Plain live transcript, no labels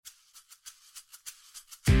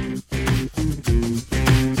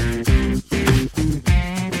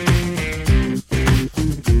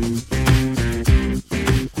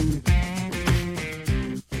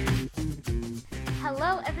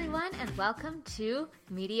welcome to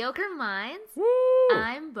Mediocre Minds. Woo!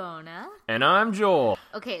 I'm Bona. And I'm Joel.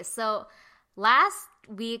 Okay, so last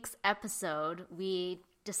week's episode, we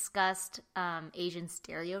discussed Asian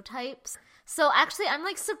stereotypes. So actually, I'm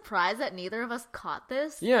like surprised that neither of us caught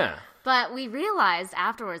this. Yeah. But we realized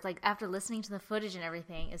afterwards, like after listening to the footage and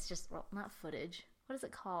everything, it's just, well, not footage. What is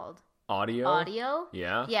it called? Audio? Audio?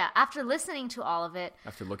 Yeah. Yeah, after listening to all of it.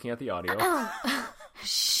 After looking at the audio.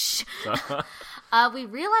 Shh. We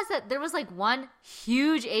realized that there was like one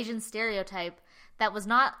huge Asian stereotype that was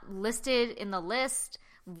not listed in the list.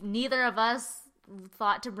 Neither of us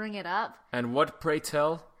thought to bring it up. And what, pray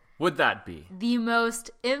tell, would that be? The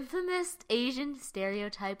most infamous Asian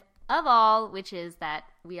stereotype of all, which is that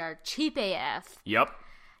we are cheap AF. Yep.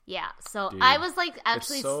 Yeah, so Dude, I was like,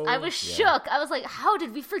 actually, I was shook. I was like, how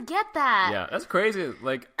did we forget that? Yeah, that's crazy.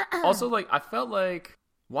 Like, also, like, I felt like,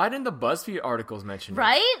 why didn't the BuzzFeed articles mention it?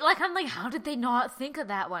 Right? Like, I'm like, how did they not think of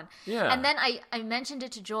that one? Yeah. And then I mentioned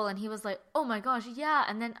it to Joel, and he was like, oh my gosh, yeah.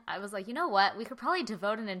 And then I was like, you know what? We could probably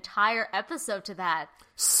devote an entire episode to that.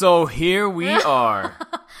 So here we are.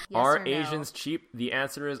 Yes Are or no? Asians cheap? The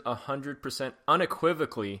answer is 100%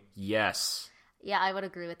 unequivocally yes. Yeah, I would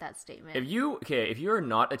agree with that statement. If you're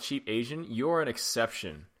not a cheap Asian, you're an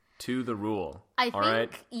exception to the rule. I think, all right?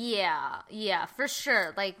 yeah, for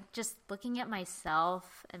sure. Like, just looking at myself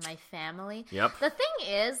and my family. Yep. The thing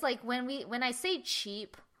is, like, when I say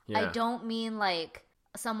cheap, I Yeah. don't mean, like,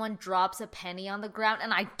 someone drops a penny on the ground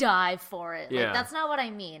and I dive for it. Yeah. Like, that's not what I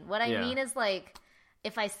mean. What I Yeah. mean is, like,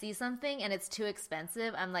 if I see something and it's too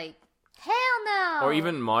expensive, I'm like, hell no! Or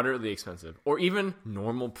even moderately expensive. Or even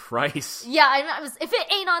normal price. Yeah, if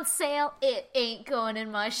it ain't on sale, it ain't going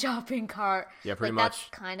in my shopping cart. Yeah, pretty like, much.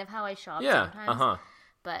 That's kind of how I shop Yeah, sometimes. uh-huh.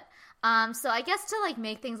 But, so I guess to, like,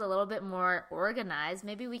 make things a little bit more organized,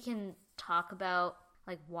 maybe we can talk about,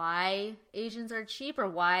 like, why Asians are cheap, or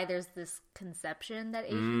why there's this conception that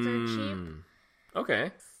Asians are cheap.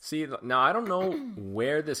 Okay. See, now I don't know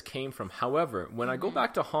where this came from. However, when I go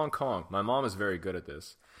back to Hong Kong, my mom is very good at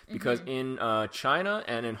this. Because in China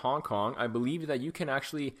and in Hong Kong, I believe that you can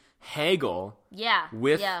actually haggle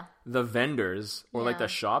with the vendors or like Yeah. the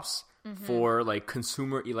shops for like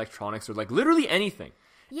consumer electronics or like literally anything.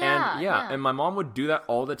 And my mom would do that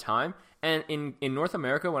all the time. And in North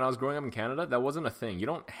America, when I was growing up in Canada, that wasn't a thing. You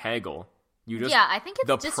don't haggle. You just I think it's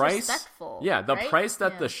the disrespectful. Price, yeah, the right? price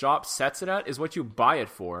that Yeah. the shop sets it at is what you buy it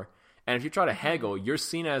for. And if you try to haggle, you're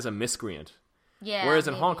seen as a miscreant. Yeah, Whereas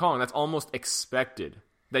in maybe. Hong Kong, that's almost expected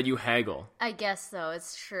that you haggle. I guess so.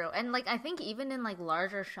 It's true. And, like, I think even in, like,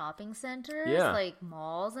 larger shopping centers, Yeah. like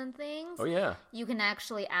malls and things, Oh, yeah. you can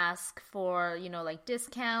actually ask for, you know, like,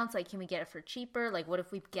 discounts. Like, can we get it for cheaper? Like, what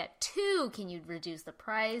if we get two? Can you reduce the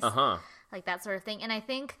price? Uh-huh. Like, that sort of thing. And I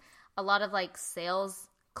think a lot of, like, sales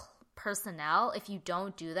personnel, if you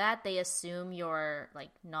don't do that, they assume you're, like,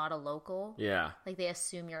 not a local. Yeah. Like, they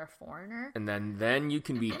assume you're a foreigner. And then you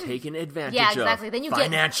can be taken advantage Yeah, of exactly. Then you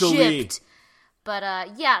financially. get gypped.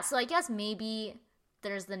 But, yeah, so I guess maybe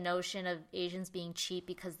there's the notion of Asians being cheap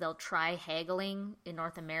because they'll try haggling in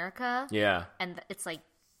North America. Yeah. And it's, like,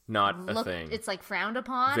 Not a thing. It's, like, frowned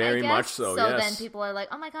upon, Very I guess. much so, So yes. then people are like,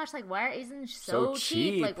 oh, my gosh, like, why are Asians So so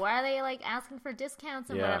cheap? cheap. Like, why are they, like, asking for discounts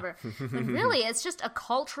and Yeah. whatever? But really, it's just a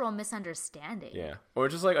cultural misunderstanding. Yeah. Or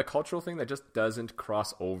just like a cultural thing that just doesn't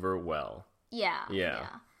cross over well. Yeah. Yeah.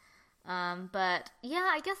 But yeah,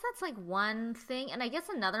 I guess that's like one thing. And I guess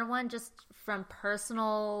another one, just from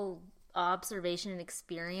personal observation and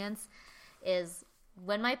experience, is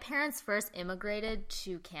when my parents first immigrated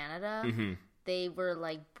to Canada, they were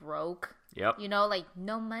like broke. Yep. You know, like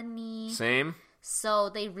no money. Same. So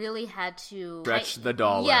they really had to Stretch the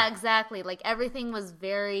dollar. Yeah, exactly. Like everything was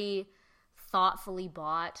very thoughtfully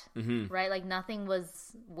bought, right? Like nothing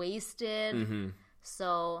was wasted.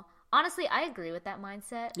 So honestly, I agree with that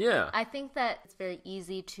mindset. Yeah. I think that it's very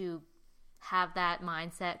easy to have that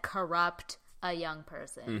mindset corrupt a young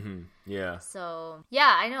person. Yeah. So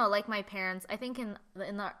yeah, I know. Like my parents, I think in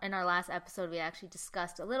our last episode, we actually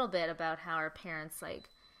discussed a little bit about how our parents, like,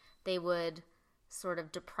 they would sort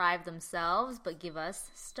of deprive themselves but give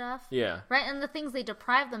us stuff. Yeah. Right? And the things they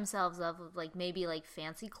deprive themselves of, like maybe like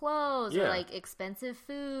fancy clothes or Yeah. like expensive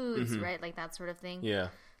foods, right? Like that sort of thing. Yeah.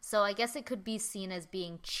 So I guess it could be seen as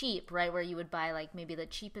being cheap, right? Where you would buy like maybe the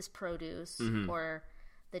cheapest produce or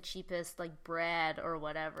the cheapest like bread or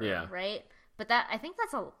whatever, Yeah. right? But that, I think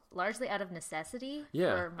that's largely out of necessity.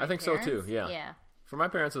 Yeah, for my I think so too, parents. yeah. Yeah. For my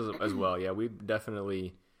parents as well, yeah, we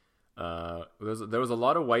definitely there was a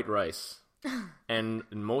lot of white rice, and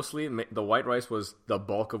mostly the white rice was the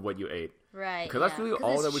bulk of what you ate. Right. Because that's really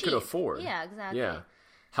all it's that we could cheap. afford. Yeah, exactly. Yeah.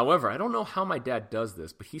 However, I don't know how my dad does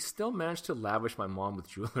this, but he still managed to lavish my mom with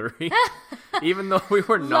jewelry, even though we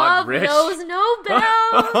were not Love rich. knows no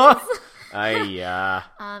bounds. Yeah,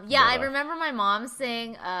 I remember my mom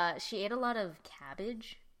saying she ate a lot of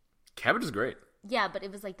cabbage. Cabbage is great. Yeah, but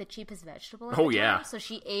it was like the cheapest vegetable at Oh, the yeah. time. So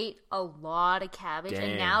she ate a lot of cabbage,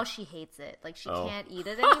 Dang. and now she hates it. Like, she can't eat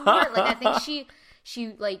it anymore. Like, I think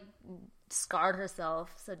she like scarred herself.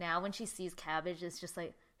 So now when she sees cabbage, it's just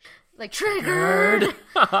like triggered.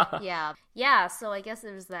 Yeah. So I guess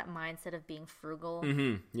it was that mindset of being frugal.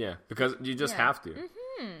 Yeah, because you just have to.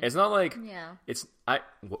 It's not like it's But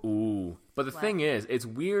the thing is, it's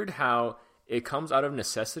weird how it comes out of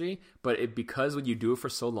necessity, but because when you do it for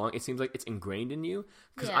so long, it seems like it's ingrained in you.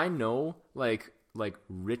 Because I know like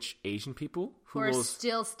rich Asian people who are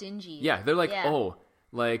still stingy. Yeah, they're like, oh,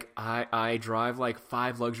 like I drive like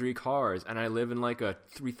 5 luxury cars and I live in like a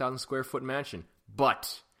 3,000 square foot mansion,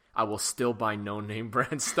 but I will still buy no-name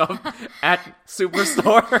brand stuff at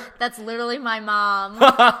Superstore. That's literally my mom.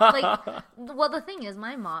 Well, the thing is,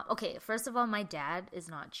 my mom... Okay, first of all, my dad is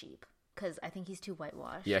not cheap. Because I think he's too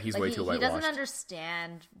whitewashed. Yeah, he's way too whitewashed. He doesn't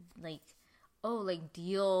understand,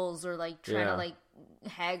 deals or, trying to,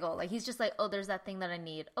 haggle. Like, he's just like, oh, there's that thing that I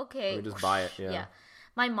need. Okay. We just buy it, yeah.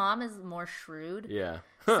 My mom is more shrewd. Yeah.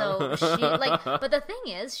 So, but the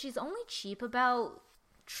thing is, she's only cheap about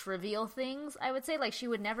trivial things, I would say. Like, she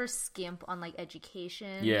would never skimp on,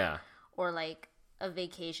 education. Yeah. Or, a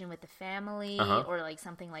vacation with the family. Or,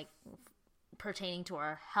 something, pertaining to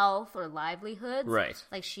our health or livelihoods. Right.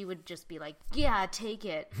 Like, she would just be like, yeah, take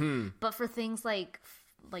it. But for things like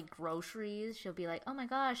groceries, she'll be like, oh my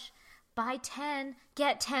gosh, buy 10,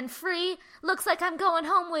 get 10 free. Looks like I'm going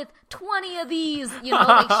home with 20 of these. You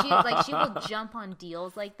know, she will jump on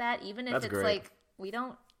deals like that, even if it's great. We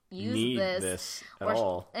don't use Need this at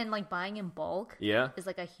all. And buying in bulk is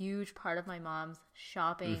a huge part of my mom's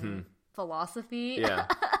shopping philosophy. Yeah.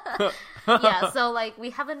 So we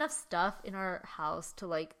have enough stuff in our house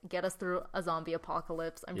to get us through a zombie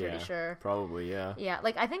apocalypse, I'm pretty sure. Probably, yeah. Yeah,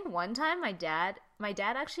 I think one time my dad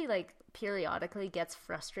actually periodically gets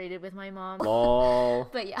frustrated with my mom. Lol.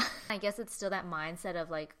 But yeah, I guess it's still that mindset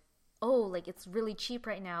of oh, it's really cheap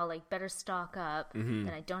right now, better stock up,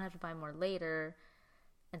 then I don't have to buy more later.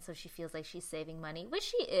 And so she feels like she's saving money, which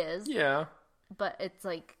she is. Yeah. But it's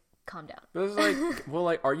calm down. But it's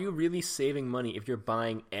well, are you really saving money if you're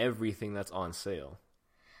buying everything that's on sale?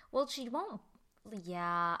 Well, she won't.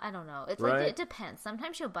 Yeah, I don't know. It's right? It depends.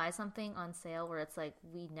 Sometimes she'll buy something on sale where it's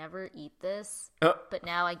we never eat this, but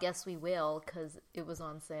now I guess we will because it was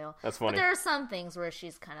on sale. That's funny. But there are some things where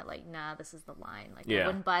she's kind of nah, this is the line. I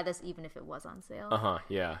wouldn't buy this even if it was on sale.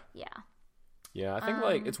 Yeah. Yeah. Yeah, I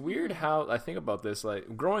think it's weird how I think about this.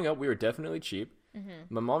 Growing up, we were definitely cheap.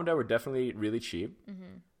 My mom and dad were definitely really cheap.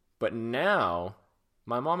 But now,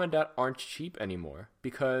 my mom and dad aren't cheap anymore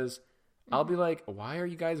because I'll be like, why are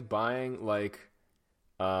you guys buying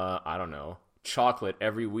I don't know, chocolate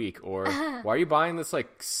every week? Or why are you buying this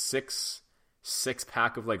six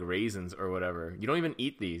pack of raisins or whatever? You don't even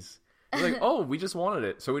eat these. You're oh, we just wanted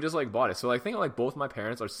it, so we just bought it. So I think both my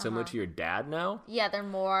parents are similar to your dad now. Yeah, they're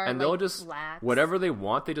more and they'll just lax. Whatever they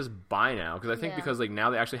want, they just buy now. Because I think because now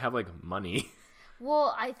they actually have money.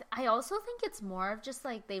 Well, I also think it's more of just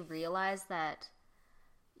they realize that,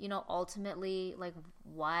 ultimately,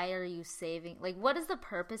 why are you saving? What is the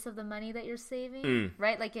purpose of the money that you're saving?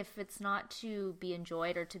 Right? If it's not to be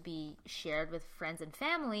enjoyed or to be shared with friends and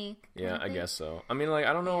family. Yeah, I guess so. I mean,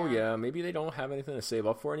 I don't know. Yeah, maybe they don't have anything to save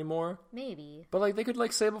up for anymore. Maybe. But they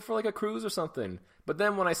could save up for a cruise or something. But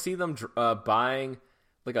then when I see them buying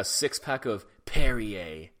a 6-pack of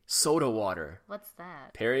Perrier soda water. What's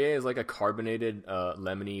that? Perrier is a carbonated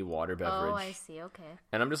lemony water beverage. Oh, I see. Okay.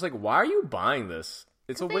 And I'm just why are you buying this?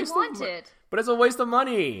 It's a waste of it. But it's a waste of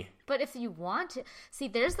money. But if you want it, see,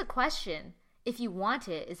 there's the question. If you want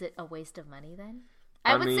it, is it a waste of money then?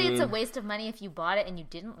 I would say it's a waste of money if you bought it and you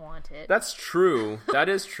didn't want it. That's true. That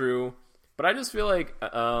is true. But I just feel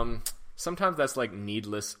sometimes that's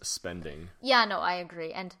needless spending. Yeah, no, I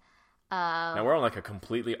agree. And now we're on a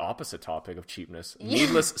completely opposite topic of cheapness.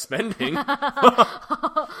 Needless spending.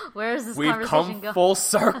 Where is this We've conversation come full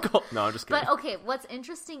circle. No, I'm just kidding. But okay, what's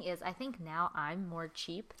interesting is I think now I'm more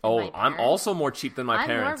cheap than my I'm also more cheap than my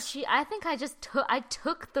parents. More cheap. I think I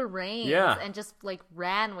took the reins and just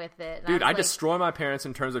ran with it. Dude, I destroy my parents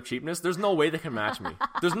in terms of cheapness. There's no way they can match me.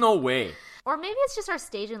 There's no way. Or maybe it's just our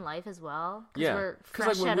stage in life as well. Because we're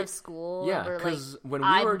fresh out of school. Yeah, because when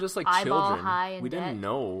we were just children, we didn't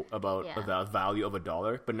know about the value of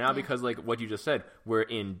 $1. But now because what you just said, we're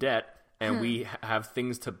in debt and we have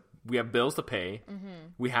things to we have bills to pay.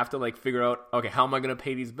 We have to like figure out, okay, how am I going to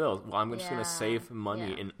pay these bills? Well, I'm just going to save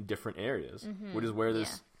money in different areas, which is where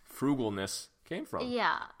this frugalness came from.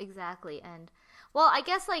 Yeah, exactly. And well, I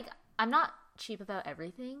guess like I'm not cheap about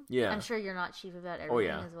everything. Yeah, I'm sure you're not cheap about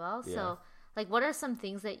everything as well. Yeah. So like, what are some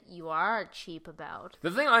things that you are cheap about?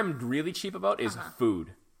 The thing I'm really cheap about is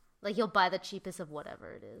food. Like, you'll buy the cheapest of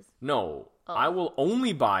whatever it is. No, I will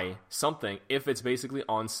only buy something if it's basically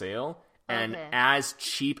on sale and as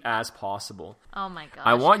cheap as possible. Oh my gosh.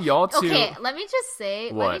 I want y'all to... Okay, let me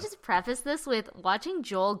just preface this with watching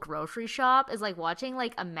Joel grocery shop is like watching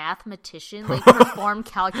like a mathematician like perform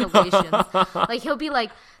calculations. Like, he'll be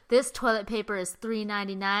like, this toilet paper is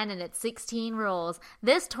 $3.99 and it's 16 rolls.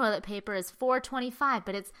 This toilet paper is $4.25,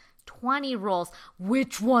 but it's 20 rolls.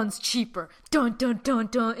 Which one's cheaper? Dun dun dun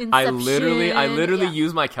dun. Inception. I literally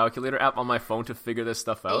use my calculator app on my phone to figure this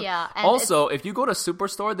stuff out. Yeah. Also, if you go to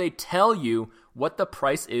Superstore, they tell you what the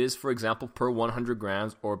price is, for example, per 100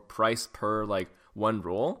 grams or price per like one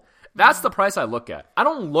roll. That's the price I look at. I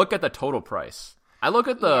don't look at the total price. I look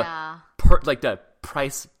at the the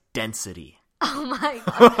price density. Oh my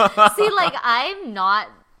god. See, like, I'm not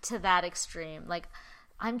to that extreme. Like,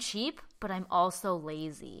 I'm cheap, but I'm also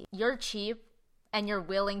lazy. You're cheap and you're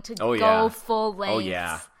willing to go full lengths. Oh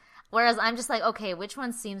yeah. Whereas I'm just like, okay, which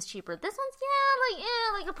one seems cheaper? This one's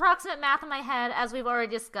like approximate math in my head, as we've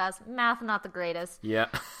already discussed. Math not the greatest. Yeah.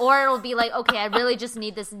 Or it'll be like, okay, I really just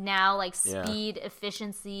need this now, like speed,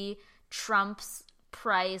 efficiency, trumps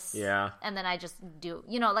price. Yeah. And then I just do,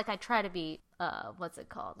 like I try to be what's it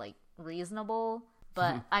called? Like reasonable.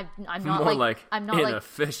 But I'm not more like I'm not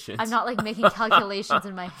inefficient. I'm not like making calculations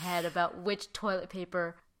in my head about which toilet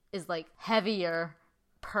paper is like heavier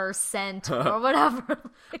per cent or whatever.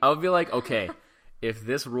 I'll be like, okay, if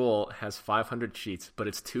this roll has 500 sheets but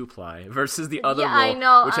it's 2-ply versus the other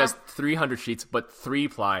roll which has 300 sheets but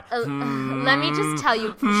 3-ply. Let me just tell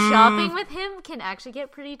you, shopping with him can actually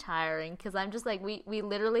get pretty tiring because I'm just like we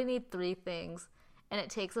literally need 3 things. And it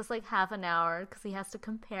takes us like half an hour because he has to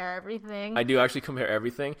compare everything. I do actually compare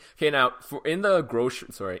everything. Okay, now in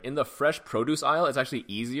the fresh produce aisle, it's actually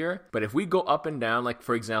easier. But if we go up and down, like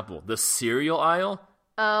for example, the cereal aisle,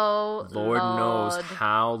 Lord knows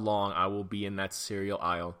how long I will be in that cereal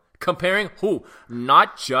aisle comparing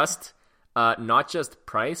not just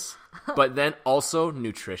price, but then also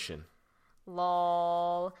nutrition.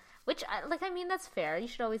 Lol. Which, I mean, that's fair. You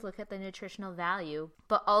should always look at the nutritional value.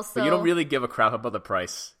 But also... But you don't really give a crap about the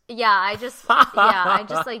price. Yeah, I just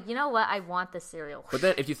like, you know what? I want the cereal. But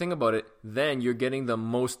then, if you think about it, then you're getting the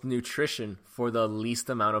most nutrition for the least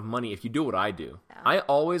amount of money if you do what I do. Yeah. I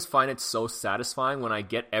always find it so satisfying when I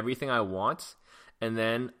get everything I want, and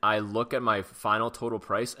then I look at my final total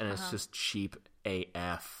price, and it's just cheap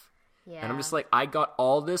AF. Yeah. And I'm just like, I got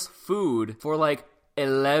all this food for like...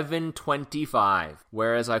 $11.25,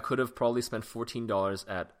 whereas I could have probably spent $14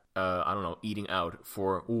 at eating out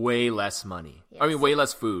for way less money. Yes. I mean, way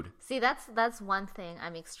less food. See, that's one thing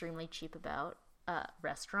I'm extremely cheap about.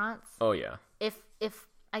 Restaurants. Oh yeah. If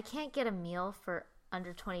I can't get a meal for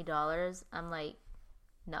under $20, I'm like,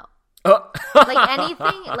 no. Like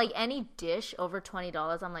anything, like any dish over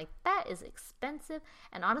 $20, I'm like, that is expensive.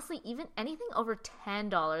 And honestly, even anything over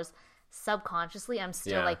 $10. Subconsciously, I'm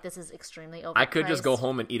still like, this is extremely overpriced. I could just go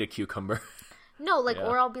home and eat a cucumber. No,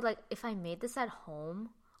 or I'll be like, if I made this at home,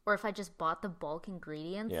 or if I just bought the bulk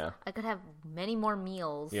ingredients, I could have many more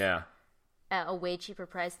meals at a way cheaper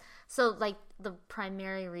price. So, like, the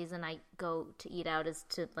primary reason I go to eat out is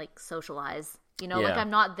to, like, socialize. Like, I'm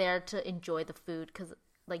not there to enjoy the food, because,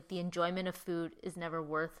 like, the enjoyment of food is never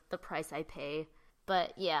worth the price I pay.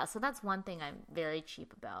 But yeah, so that's one thing I'm very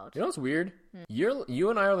cheap about. You know what's weird? You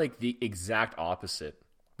and I are like the exact opposite.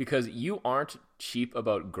 Because you aren't cheap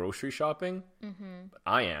about grocery shopping. Mm-hmm.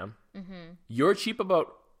 I am. Mm-hmm. You're cheap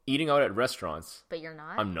about eating out at restaurants. But you're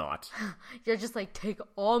not? I'm not. You're just like, take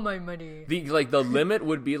all my money. The limit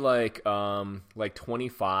would be like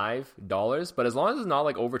 $25. But as long as it's not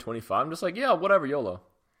like over 25, I'm just like, yeah, whatever, YOLO.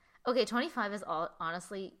 Okay, 25 is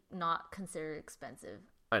honestly not considered expensive.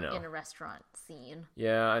 I know. In a restaurant scene.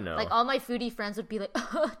 Yeah, I know. Like, all my foodie friends would be like,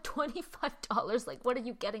 $25? Like, what are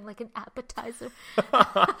you getting? Like, an appetizer?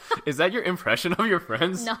 Is that your impression of your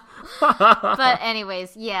friends? No. But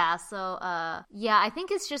anyways, yeah. So, I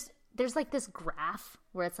think it's just, there's like this graph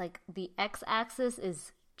where it's like the x-axis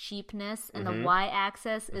is cheapness and the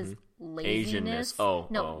y-axis is laziness.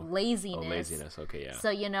 Asianness. Laziness. Oh, laziness. Okay, yeah. So,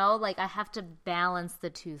 like, I have to balance the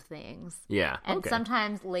two things. Yeah. And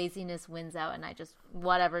sometimes laziness wins out and I just,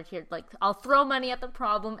 whatever, here, like, I'll throw money at the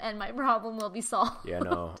problem and my problem will be solved. Yeah,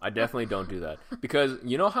 no, I definitely don't do that. Because,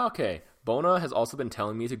 you know how, Bona has also been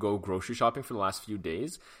telling me to go grocery shopping for the last few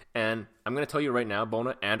days, and I'm going to tell you right now,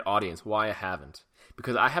 Bona and audience, why I haven't.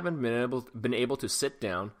 Because I haven't been able to sit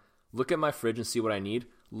down, look at my fridge and see what I need,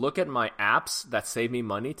 look at my apps that save me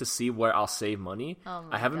money to see where I'll save money.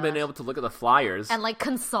 I haven't been able to look at the flyers. And like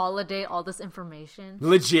consolidate all this information.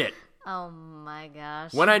 Legit. Oh my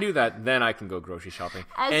gosh. When I do that, then I can go grocery shopping.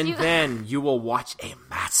 Then you will watch a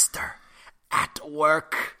master at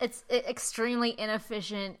work. It's extremely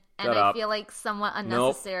inefficient and Shut I up. feel like somewhat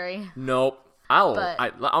unnecessary. Nope.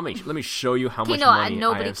 Let me show you how much No, money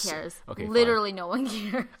nobody I have. cares. Okay, Literally fine. no one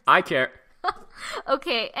cares. I care.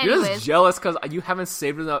 Okay, You're anyways. just jealous because you haven't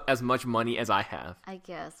saved as much money as I have. I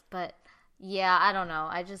guess, but yeah, I don't know.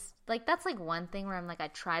 I just like that's like one thing where I'm like I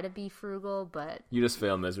try to be frugal, but You just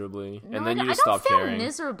fail miserably, no, and then you just I don't stop fail caring.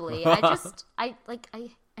 miserably. I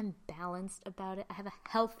am balanced about it. I have a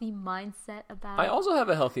healthy mindset about I it. also have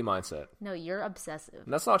a healthy mindset. No, you're obsessive.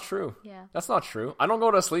 That's not true. Yeah. That's not true. I don't go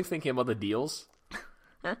to sleep thinking about the deals.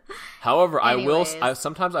 However, Anyways.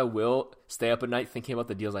 sometimes I will stay up at night thinking about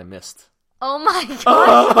the deals I missed. Oh my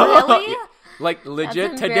gosh, really? Like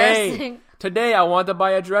legit That's today. embarrassing. Today I wanted to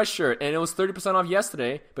buy a dress shirt and it was 30% off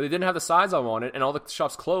yesterday, but they didn't have the size I wanted and all the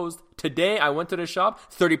shops closed. Today I went to the shop,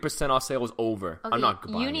 30% off sale was over. Okay, I'm not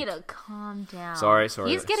buying you need it. to calm down. Sorry.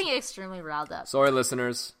 He's getting extremely riled up. Sorry,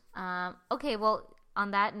 listeners. Okay, well,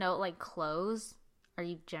 on that note, like clothes, are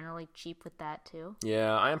you generally cheap with that too?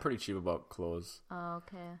 Yeah, I am pretty cheap about clothes. Oh,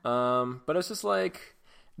 okay. But it's just like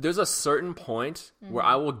there's a certain point where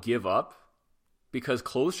Mm-hmm. I will give up because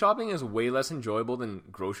clothes shopping is way less enjoyable than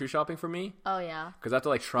grocery shopping for me. Oh yeah. Because I have to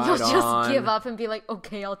like try You'll it just on. give up and be like,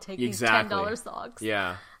 okay, I'll take Exactly. these $10 socks.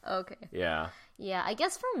 Yeah, Okay. yeah. Yeah, I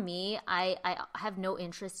guess for me, I have no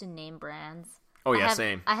interest in name brands. Oh yeah, I have,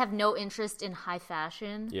 same. I have no interest in high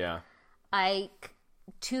fashion. Yeah.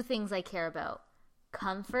 Two things I care about: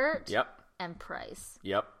 comfort Yep. and price.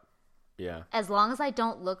 Yep. Yeah. As long as I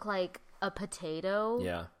don't look like a potato,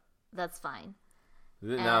 Yeah. that's fine.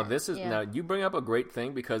 Now now you bring up a great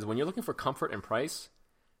thing because when you're looking for comfort and price,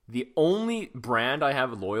 the only brand I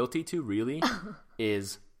have loyalty to really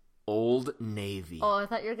is Old Navy. Oh, I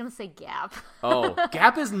thought you were gonna say Gap. Oh,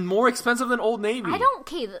 Gap is more expensive than Old Navy. I don't.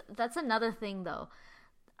 Okay, that's another thing though.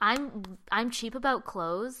 I'm cheap about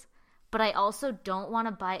clothes, but I also don't want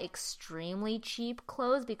to buy extremely cheap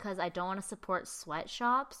clothes because I don't want to support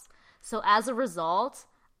sweatshops. So as a result,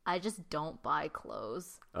 I just don't buy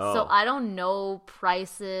clothes. Oh. So I don't know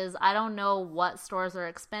prices. I don't know what stores are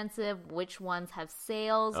expensive, which ones have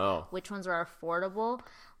sales, Oh. which ones are affordable.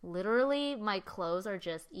 Literally, my clothes are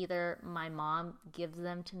just either my mom gives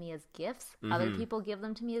them to me as gifts, other people give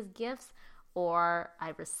them to me as gifts, or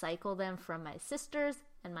I recycle them from my sisters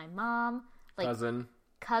and my mom. Like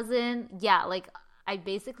cousin. Yeah, like I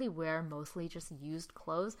basically wear mostly just used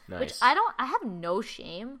clothes, which Nice. I have no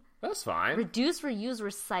shame. That's fine. Reduce, reuse,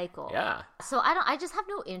 recycle. Yeah. So I just have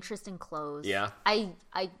no interest in clothes. Yeah. I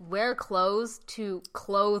wear clothes to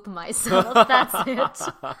clothe myself. That's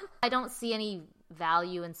it. I don't see any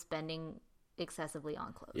value in spending excessively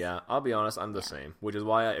on clothes. Yeah, I'll be honest, I'm the same, which is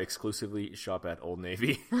why I exclusively shop at Old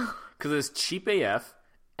Navy. Because it's cheap AF,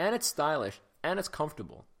 and it's stylish, and it's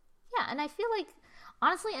comfortable. Yeah, and I feel like,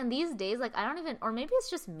 honestly, in these days, like, I don't even, or maybe it's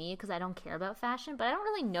just me because I don't care about fashion, but I don't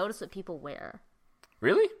really notice what people wear.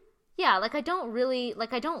 Really? Yeah, like, I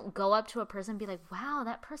don't go up to a person and be like, wow,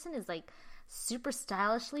 that person is, like, super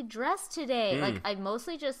stylishly dressed today. Like, I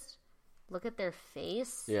mostly just look at their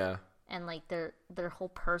face. Yeah. And, like, their whole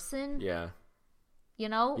person. Yeah. You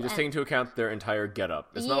know? You just take into account their entire getup.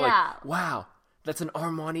 It's not Yeah. like, wow, that's an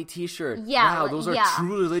Armani t-shirt. Yeah, Wow, like, those are yeah.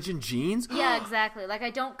 True Religion jeans. Yeah, exactly. Like, I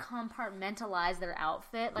don't compartmentalize their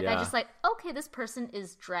outfit. Like, I Yeah. just like, okay, this person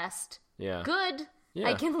is dressed Yeah. good. Yeah.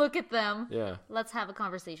 I can look at them. Yeah. Let's have a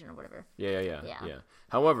conversation or whatever. Yeah. Yeah.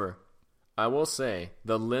 However, I will say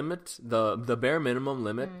the limit, the bare minimum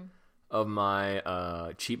limit of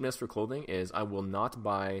my cheapness for clothing is I will not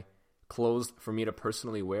buy clothes for me to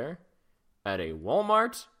personally wear at a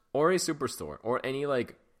Walmart or a superstore or any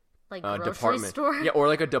like Grocery department store? yeah, or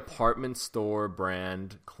like a department store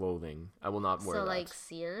brand clothing. I will not wear So, that. like,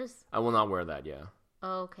 Sears? I will not wear that. Yeah.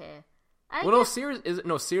 Okay.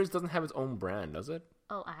 Sears doesn't have its own brand, does it?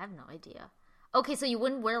 Oh, I have no idea. Okay, so you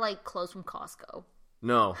wouldn't wear, like, clothes from Costco.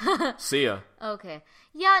 No. See ya. Okay.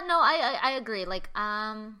 Yeah, no, I agree. Like,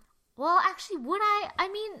 well, actually, would I? I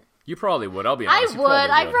mean, You probably would. I'll be honest. I You would.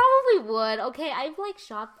 probably I probably would. Okay, I've, like,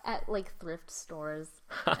 shopped at, like, thrift stores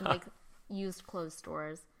and, like, used clothes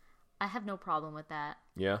stores. I have no problem with that.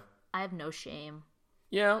 Yeah. I have no shame.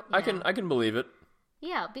 Yeah, I can believe it.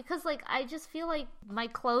 Yeah, because like I just feel like my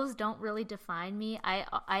clothes don't really define me.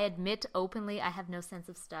 I admit openly I have no sense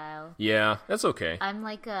of style. Yeah, that's okay. I'm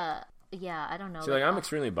like I don't know. See, like I'm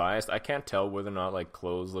extremely biased. I can't tell whether or not like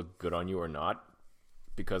clothes look good on you or not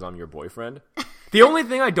because I'm your boyfriend. The only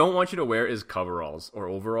thing I don't want you to wear is coveralls or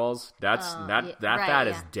overalls. That's that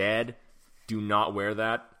is dead. Do not wear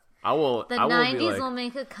that. I will. The I will 90s be like, will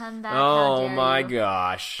make a comeback. oh my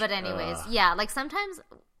gosh. But anyways, yeah, like sometimes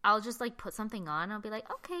I'll just like put something on. I'll be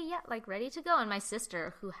like, okay, yeah, like ready to go. And my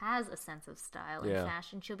sister, who has a sense of style and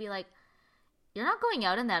fashion, she'll be like, "You're not going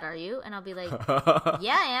out in that, are you?" And I'll be like,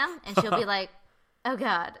 "Yeah, I am." And she'll be like, "Oh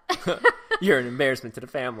God, you're an embarrassment to the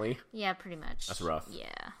family." Yeah, pretty much. That's rough. Yeah.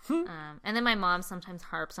 And then my mom sometimes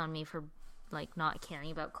harps on me for like not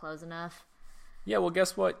caring about clothes enough. Yeah, well,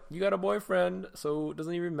 guess what? You got a boyfriend, so it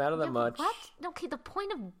doesn't even matter that much. What? Okay, the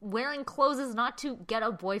point of wearing clothes is not to get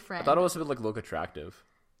a boyfriend. I thought it was to like look attractive.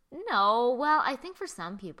 No, well, I think for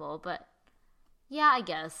some people, but yeah, I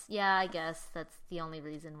guess that's the only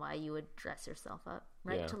reason why you would dress yourself up,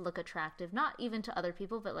 right? Yeah. To look attractive, not even to other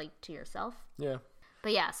people, but like to yourself. Yeah.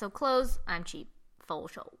 But yeah, so clothes, I'm cheap. Full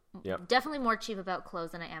show. Yep. Definitely more cheap about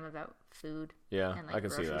clothes than I am about food. Yeah, and, like, I can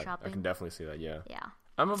see that. shopping. I can definitely see that, yeah. Yeah.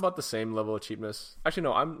 I'm about the same level of cheapness. Actually,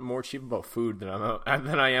 no, I'm more cheap about food than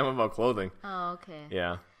I am about clothing. Oh, okay.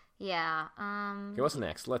 Yeah. Yeah. Okay, what's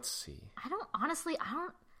next? Let's see. I don't.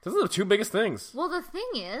 Those are the two biggest things. Well, the thing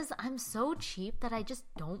is, I'm so cheap that I just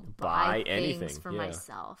don't Buy things anything for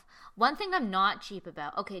myself. One thing I'm not cheap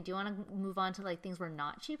about. Okay, do you want to move on to like things we're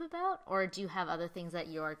not cheap about, or do you have other things that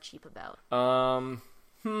you're cheap about?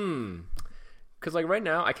 Because like right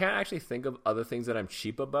now, I can't actually think of other things that I'm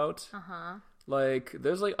cheap about. Like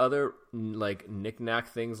there's like other like knick-knack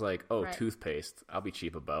things like Right. toothpaste. I'll be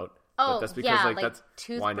cheap about. Oh, but that's because yeah, like that's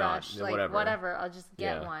toothbrush, why not? Like, whatever. I'll just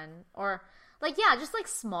get Yeah. one, or like just like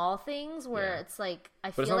small things where it's like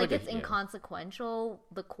I feel it's not like like it's a- inconsequential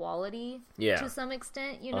the quality Yeah. to some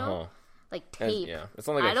extent, you know, like And, tape. yeah, it's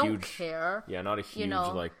not like I a don't huge. care. Yeah, not a huge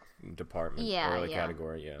know? like department Yeah, or like yeah.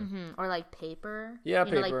 category. Yeah. Or like paper. Yeah,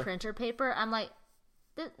 you know, paper. like printer paper. I'm like,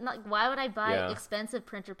 like, why would I buy Yeah. expensive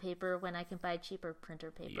printer paper when I can buy cheaper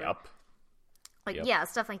printer paper? Yep. Like, Yep. yeah,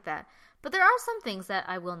 stuff like that. But there are some things that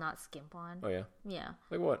I will not skimp on. Oh yeah. Yeah.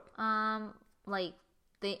 Like what? Like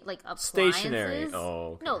like appliances. Stationery.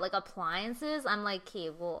 Oh, okay. No, like appliances. I'm like,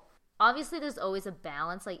 okay, well, obviously there's always a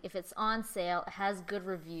balance. Like if it's on sale, it has good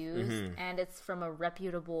reviews, and it's from a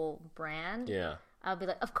reputable brand. Yeah. I'll be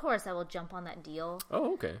like, of course I will jump on that deal.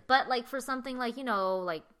 Oh, okay. But like for something like, you know,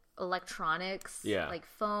 like electronics, Yeah. like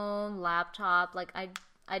phone, laptop, like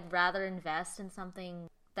I'd rather invest in something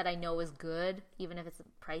that I know is good, even if it's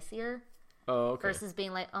pricier. Oh, okay. Versus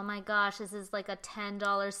being like, oh my gosh, this is like a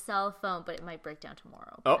 $10 cell phone, but it might break down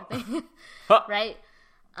tomorrow. Oh. Right?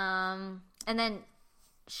 And then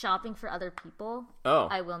shopping for other people. Oh.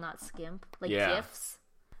 I will not skimp. Like Yeah. gifts.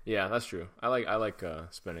 Yeah, that's true. I like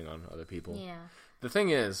spending on other people. Yeah. The thing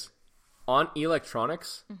is, on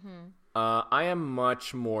electronics, I am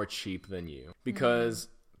much more cheap than you because,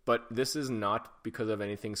 but this is not because of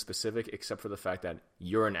anything specific except for the fact that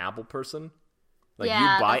you're an Apple person. Like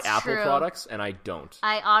Yeah, you buy that's Apple true. products and I don't.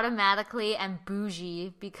 I automatically am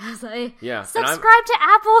bougie because I Yeah, and subscribe to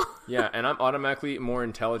Apple. Yeah, and I'm automatically more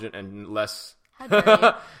intelligent and less. How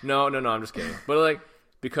dare you? No, I'm just kidding. But like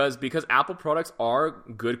because Apple products are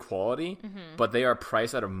good quality, but they are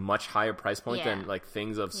priced at a much higher price point Yeah. than like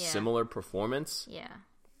things of Yeah. similar performance. Yeah.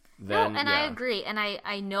 Then, No, and I agree. And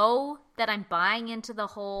I know that I'm buying into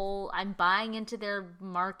their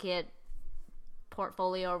market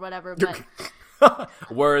portfolio or whatever, but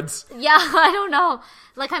Words. yeah, I don't know.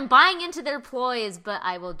 Like I'm buying into their ploys, but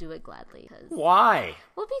I will do it gladly. Why?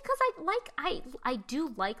 Well, because I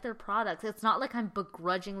do like their products. It's not like I'm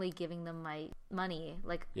begrudgingly giving them my money.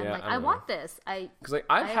 Like I'm Yeah, like I I don't want this. Because like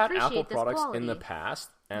I've I had appreciate Apple this products in the quality. past,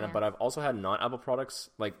 and Yeah. but I've also had non-Apple products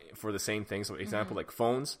like for the same thing. So, for example, like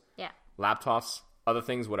phones, Yeah. laptops, other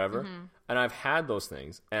things, whatever. And I've had those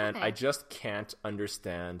things, and Okay. I just can't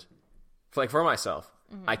understand. Like for myself,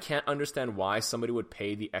 I can't understand why somebody would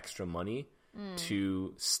pay the extra money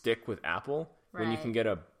to stick with Apple when you Right. can get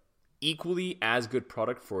a equally as good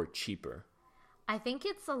product for cheaper. I think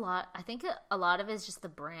it's a lot. I think a lot of it is just the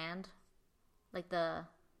brand, like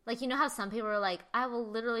you know how some people are like, I will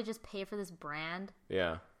literally just pay for this brand.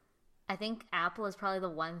 Yeah. I think Apple is probably the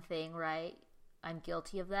one thing, right? I'm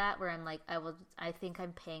guilty of that, where I'm like, I think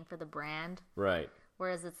I'm paying for the brand. Right.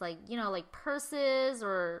 Whereas it's like, you know, like purses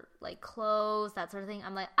or like clothes, that sort of thing.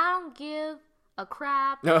 I'm like, I don't give a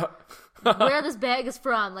crap where this bag is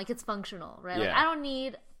from. Like it's functional, right? Like Yeah. I don't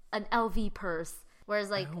need an LV purse Whereas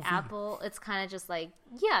like Apple, it's kind of just like,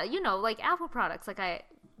 yeah, you know, like Apple products, like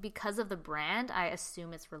because of the brand, I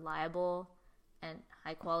assume it's reliable and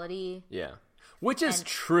high quality. Yeah. Which is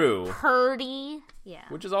true. Purdy. Yeah.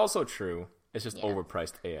 Which is also true. It's just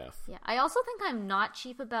overpriced AF. Yeah. I also think I'm not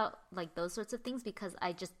cheap about like those sorts of things because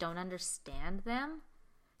I just don't understand them.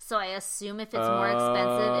 So I assume if it's more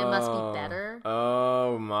expensive, it must be better.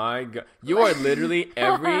 Oh my god. You are literally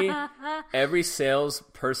every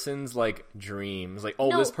salesperson's like dreams. Like,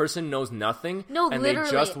 this person knows nothing and literally.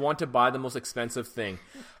 They just want to buy the most expensive thing.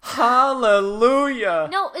 Hallelujah.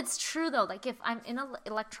 No, it's true though. Like if I'm in an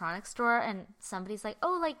electronics store and somebody's like,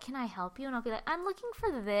 "Oh, like can I help you?" and I'll be like, "I'm looking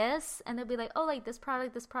for this." And they'll be like, "Oh, like this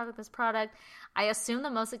product, this product, this product." I assume the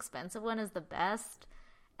most expensive one is the best.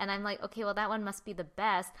 And I'm like, okay, well, that one must be the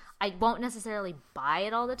best. I won't necessarily buy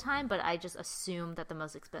it all the time, but I just assume that the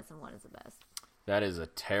most expensive one is the best. That is a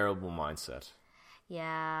terrible mindset.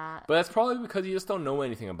 Yeah. But that's probably because you just don't know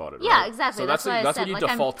anything about it, right? Yeah, exactly. So that's what I said. What you like,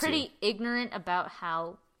 default I'm pretty ignorant about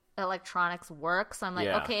how electronics work. So I'm like,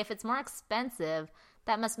 okay, if it's more expensive,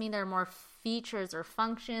 that must mean there are more features or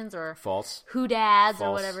functions or false doodads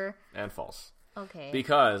or whatever. And false. Okay.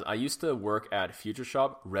 Because I used to work at Future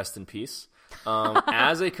Shop, rest in peace.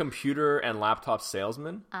 As a computer and laptop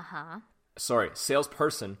salesman,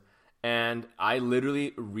 salesperson, and I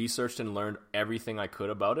literally researched and learned everything I could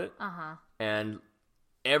about it. And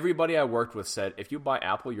everybody I worked with said, if you buy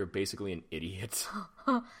Apple, you're basically an idiot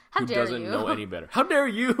who doesn't know any better. How dare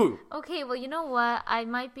you? Okay, well, you know what? I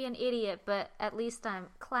might be an idiot, but at least I'm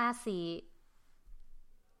classy.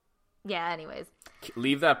 Yeah, anyways.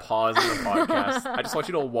 Leave that pause in the podcast. I just want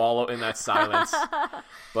you to wallow in that silence.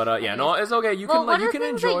 But no, it's okay. You can you can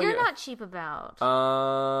enjoy that you're not cheap about?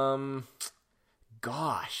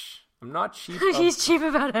 Gosh, I'm not cheap. He's cheap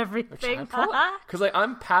about everything. Because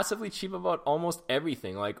I'm passively cheap about almost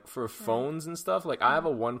everything. Like for phones and stuff. Like I have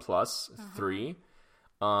a OnePlus 3.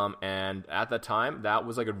 And at the time, that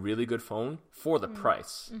was like a really good phone for the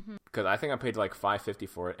price. Because I think I paid like $550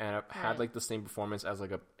 for it, and it had like the same performance as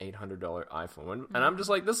like a $800 iPhone. And I'm just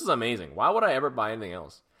like, this is amazing. Why would I ever buy anything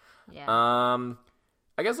else? Yeah.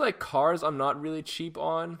 I guess like cars, I'm not really cheap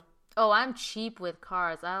on. Oh, I'm cheap with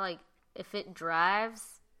cars. I like if it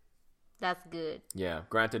drives, that's good. Yeah.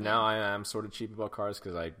 Granted, now I am sort of cheap about cars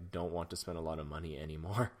because I don't want to spend a lot of money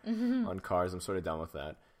anymore on cars. I'm sort of done with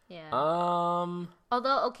that. Yeah.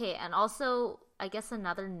 Although, okay, and also, I guess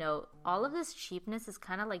another note, all of this cheapness is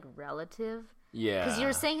kind of like relative. Yeah. Because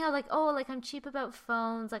you're saying how like, oh, like I'm cheap about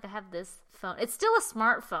phones, like I have this phone. It's still a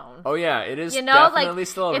smartphone. Oh yeah, it is. You know, definitely like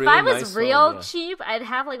still a if really I was nice real phone, cheap, I'd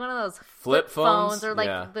have like one of those flip phones or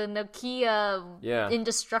like the Nokia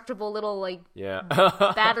indestructible little like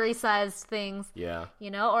battery sized things. Yeah.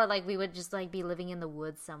 You know, or like we would just like be living in the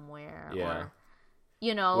woods somewhere. Yeah. Or,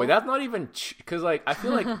 you know, wait, that's not even because like I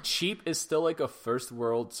feel like cheap is still like a first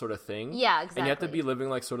world sort of thing. Yeah, exactly. And you have to be living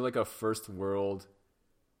like sort of like a first world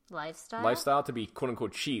lifestyle to be quote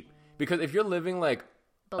unquote cheap. Because if you're living like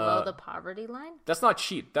below the poverty line, that's not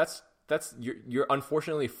cheap. That's you're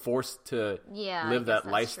unfortunately forced to live that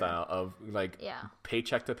lifestyle of like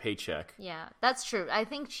paycheck to paycheck. Yeah, that's true. I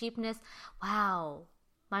think cheapness. Wow,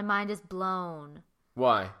 my mind is blown.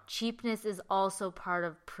 Why? Cheapness is also part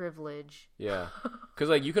of privilege. Yeah. Because,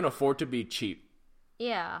 like, you can afford to be cheap.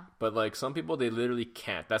 Yeah. But, like, some people, they literally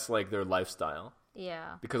can't. That's, like, their lifestyle.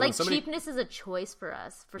 Yeah. Because like, cheapness is a choice for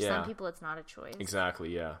us. For some people, it's not a choice.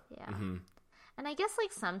 Exactly, yeah. Yeah. Mm-hmm. And I guess,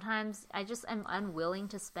 like, sometimes I just am unwilling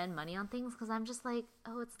to spend money on things because I'm just like,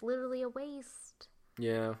 oh, it's literally a waste.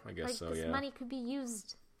 Yeah, I guess like, so, this money could be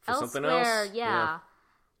used for elsewhere. Something else. Yeah.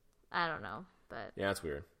 I don't know, but... Yeah, it's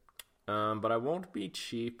weird. But I won't be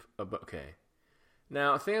cheap about... Okay.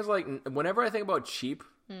 Now, things like... Whenever I think about cheap,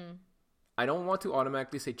 I don't want to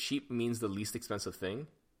automatically say cheap means the least expensive thing.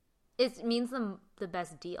 It means the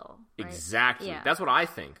best deal, right? Exactly. Yeah. That's what I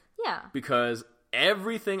think. Yeah. Because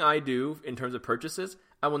everything I do in terms of purchases,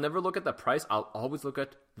 I will never look at the price. I'll always look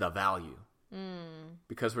at the value.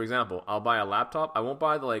 Because, for example, I'll buy a laptop. I won't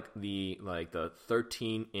buy the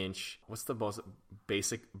 13-inch. What's the most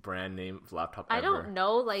basic brand name of laptop ever? I don't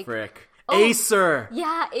know. Like Frick. Acer.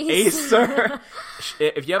 Yeah, Acer.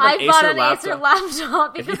 If you have an Acer laptop, Acer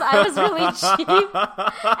laptop because I was really cheap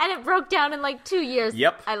and it broke down in like 2 years.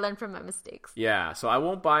 Yep. I learned from my mistakes. Yeah, so I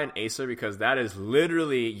won't buy an Acer because that is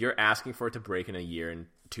literally you're asking for it to break in a year and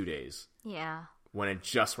 2 days. Yeah. When it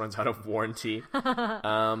just runs out of warranty.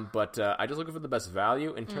 But I just looking for the best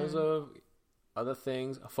value in terms of other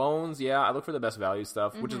things. Phones, yeah, I look for the best value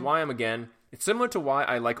stuff, which is why it's similar to why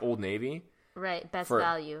I like Old Navy. Right, best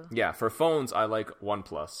value. Yeah, for phones, I like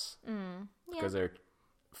OnePlus because they're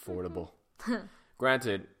affordable.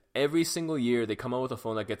 Granted, every single year they come out with a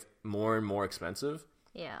phone that gets more and more expensive.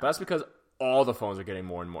 Yeah. But that's because all the phones are getting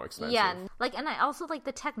more and more expensive. Yeah, like, and I also like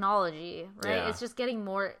the technology, right? Yeah. It's just getting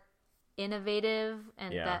more innovative,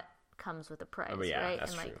 and Yeah. that comes with a price, yeah, right?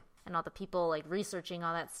 that's and like, true. and all the people like researching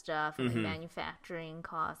all that stuff, and like, manufacturing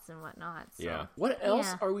costs and whatnot. So. Yeah. What else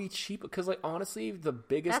Yeah. are we cheap? Because like honestly, the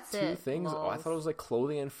biggest That's two it, things I lols. thought it was like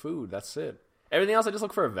clothing and food. That's it. Everything else I just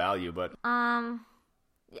look for a value. But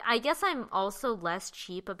I guess I'm also less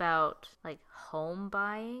cheap about like home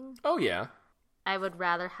buying. oh yeah, I would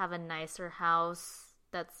rather have a nicer house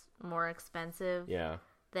that's more expensive yeah,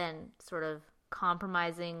 than sort of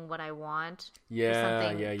compromising what I want for yeah,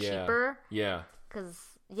 something yeah, yeah, cheaper. yeah. Because,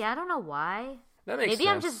 yeah, I don't know why. That makes Maybe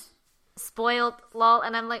I'm sense. just spoiled, lol,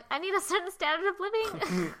 and I'm like, I need a certain standard of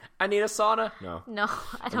living. I need a sauna. No, No,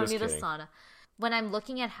 I don't just need kidding. a sauna. When I'm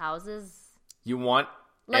looking at houses, you want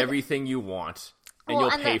Like- everything you want, and well,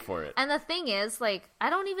 you'll pay the, for it. And the thing is, like, I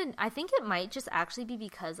think it might just actually be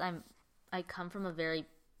because I come from a very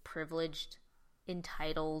privileged,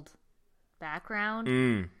 entitled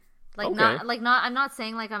background. Like, Okay. I'm not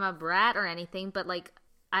saying like I'm a brat or anything, but like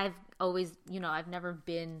I've always, I've never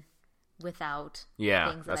been without Yeah,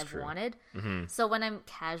 things that that's I've true. wanted. So when I'm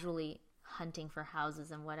casually hunting for houses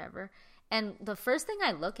and whatever, and the first thing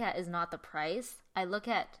I look at is not the price. I look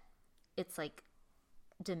at its like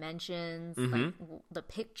dimensions, like the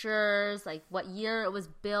pictures, like what year it was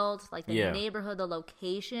built, like the Yeah. neighborhood, the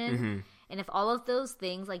location, and if all of those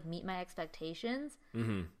things like meet my expectations,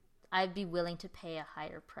 I'd be willing to pay a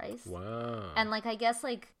higher price. Wow. And like I guess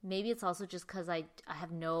like maybe it's also just because I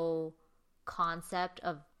have no concept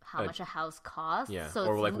of how much a house costs. yeah. So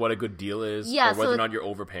Or it's like what a good deal is. Yeah, Or whether so or not you're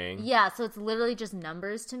overpaying. yeah, so it's literally just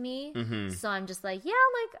numbers to me. So I'm just like, yeah,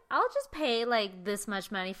 like I'll just pay like this much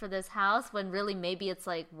money for this house, when really maybe it's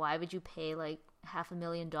like, why would you pay like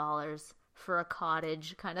 $500,000 for a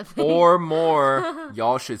cottage kind of thing? Or more.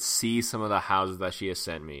 Y'all should see some of the houses that she has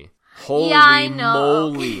sent me. Holy Yeah, I know.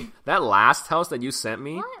 moly. That last house that you sent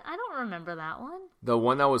me, What? I don't remember that one. the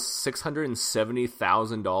one that was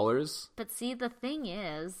 $670,000. But see, the thing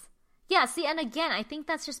is, yeah, see, and again, I think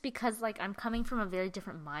that's just because, like, I'm coming from a very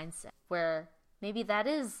different mindset, where maybe that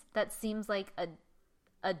seems like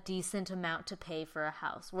a decent amount to pay for a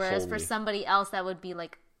house. Whereas for Holy. somebody else, that would be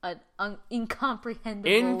like an incomprehensible.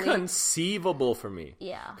 Inconceivable for me.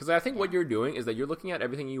 Yeah. Because I think what you're doing is that you're looking at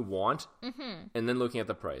everything you want and then looking at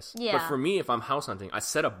the price. Yeah. But for me, if I'm house hunting, I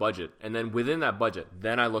set a budget, and then within that budget,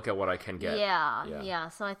 then I look at what I can get. Yeah.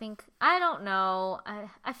 So I think, I don't know.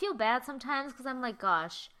 I feel bad sometimes because I'm like,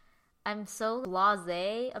 gosh, I'm so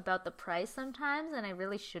blasé about the price sometimes, and I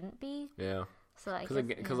really shouldn't be. Yeah. So I guess,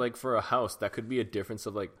 Because like for a house, that could be a difference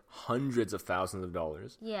of like hundreds of thousands of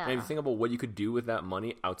dollars. Yeah. And if you think about what you could do with that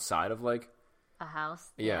money outside of like, a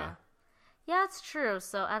house. yeah. Yeah, it's true.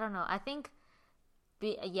 So I don't know. I think,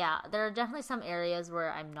 there are definitely some areas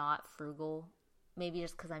where I'm not frugal. Maybe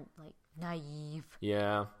just because I'm like naive.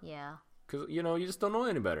 Yeah. Yeah, Because, you just don't know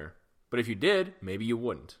any better. But if you did, maybe you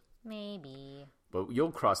wouldn't. maybe. But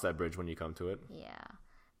you'll cross that bridge when you come to it. Yeah,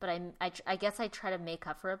 but I guess I try to make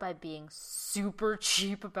up for it by being super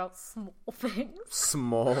cheap about small things.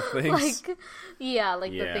 Small things. Like, yeah,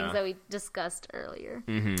 like the Yeah. things that we discussed earlier.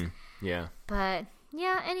 Yeah. But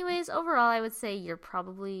yeah, anyways, overall, I would say you're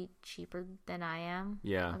probably cheaper than I am.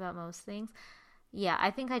 Yeah. About most things. Yeah,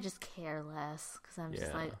 I think I just care less because I'm just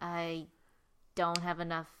Yeah. like, I don't have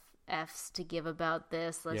enough F's to give about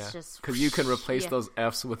this. Let's just Because you can replace yeah. those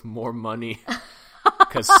F's with more money.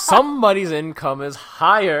 Because somebody's income is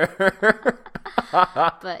higher.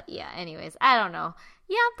 But yeah, anyways, I don't know.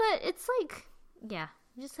 Yeah, but it's like, yeah,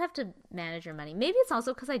 you just have to manage your money. Maybe it's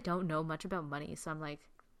also because I don't know much about money, so I'm like,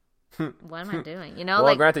 what am I doing? Well,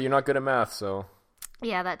 like, granted, you're not good at math, so.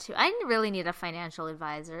 yeah, that too. I really need a financial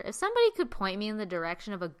advisor. If somebody could point me in the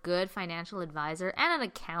direction of a good financial advisor and an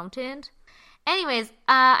accountant. Anyways,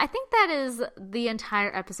 I think that is the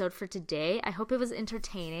entire episode for today. I hope it was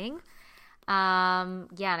entertaining. And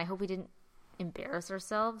I hope we didn't embarrass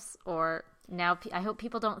ourselves, or now I hope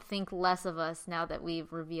people don't think less of us now that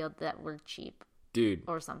we've revealed that we're cheap Dude,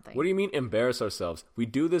 or something. what do you mean embarrass ourselves? We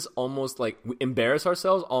do this we embarrass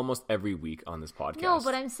ourselves almost every week on this podcast. No,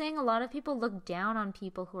 but I'm saying a lot of people look down on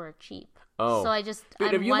people who are cheap. Oh. So Dude,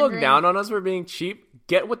 I'm if you wondering, look down on us for being cheap,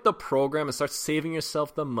 get with the program and start saving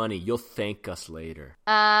yourself the money. You'll thank us later.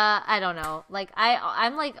 I don't know. Like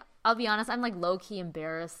I'm like, I'll be honest, I'm like low key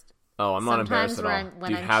embarrassed. Oh, I'm not embarrassed at all. Sometimes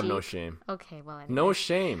when Dude, I'm have cheap. no shame. Okay, well, anyway. No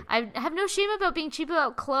shame. I have no shame about being cheap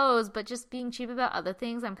about clothes, but just being cheap about other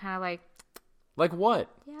things, I'm kind of like, Like what?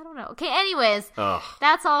 yeah, I don't know. Okay, anyways, Ugh.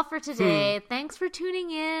 that's all for today. Thanks for tuning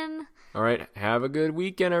in. All right. Have a good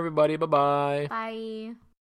weekend, everybody. Bye-bye. Bye.